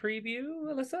Series as a preview,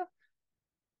 Alyssa.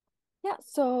 Yeah,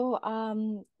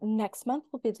 so next month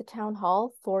will be the town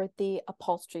hall for the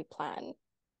upholstery plan.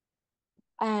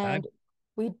 And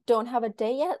we don't have a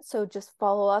day yet, so just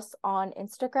follow us on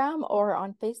Instagram or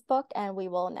on Facebook and we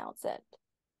will announce it.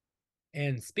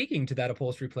 And speaking to that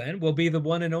upholstery plan will be the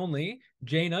one and only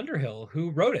Jane Underhill,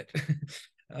 who wrote it.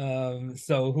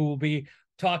 So who will be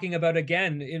talking about,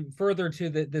 again, in further to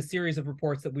the series of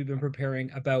reports that we've been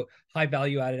preparing about high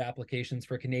value added applications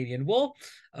for Canadian wool.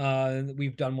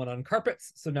 We've done one on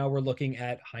carpets, so now we're looking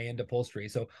at high-end upholstery.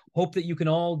 So hope that you can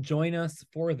all join us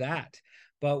for that.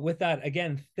 But with that,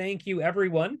 again, thank you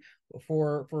everyone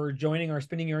for joining our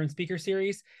Spinning Yarn Speaker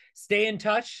Series. Stay in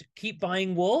touch, keep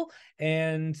buying wool,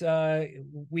 and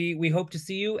we hope to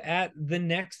see you at the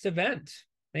next event.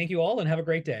 Thank you all and have a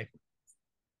great day.